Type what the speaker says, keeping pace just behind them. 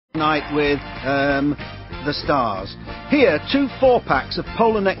night with the stars. Here, 2 4-packs of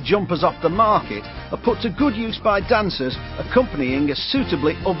polar neck jumpers off the market are put to good use by dancers accompanying a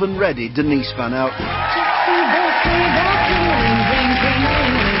suitably oven-ready Denise Van Outen.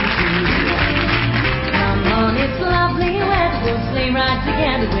 Come on, it's lovely weather, we'll sleigh ride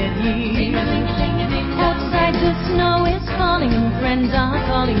together with you. Outside the snow is falling and friends are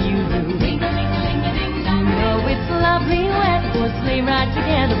calling you. You know it's lovely weather, we'll sleigh ride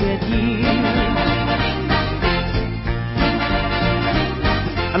together with you.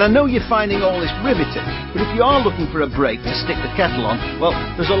 And I know you're finding all this riveting, but if you are looking for a break to stick the kettle on, well,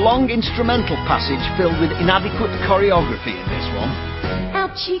 there's a long instrumental passage filled with inadequate choreography in this one. Our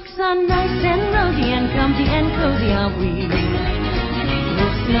cheeks are nice and rosy and comfy and cozy, are we?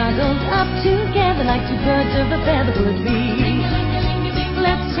 We're snuggled up together like 2 birds of a feather would be.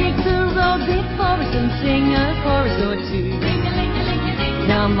 Let's take the road before us and sing a chorus or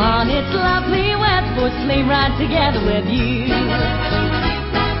 2. Come on, it's lovely weather, we'll sleigh ride together with you.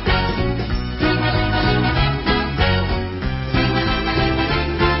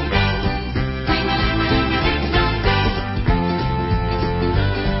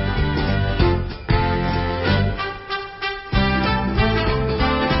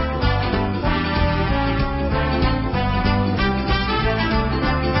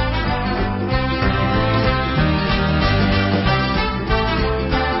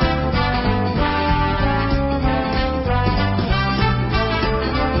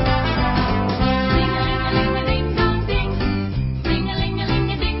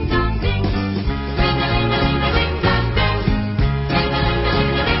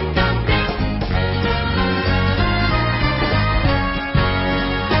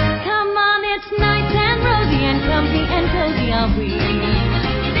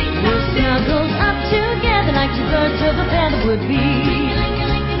 We're snuggled up together like 2 birds of a feather would be.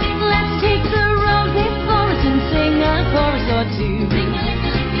 Let's take the road before us and sing a chorus or 2.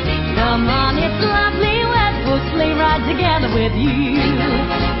 Come on, it's lovely weather, we'll sleigh ride together with you.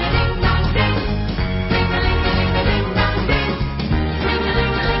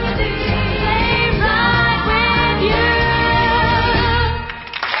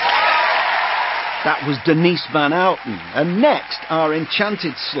 That was Denise Van Outen. And next, our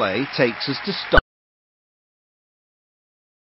enchanted sleigh takes us to stop.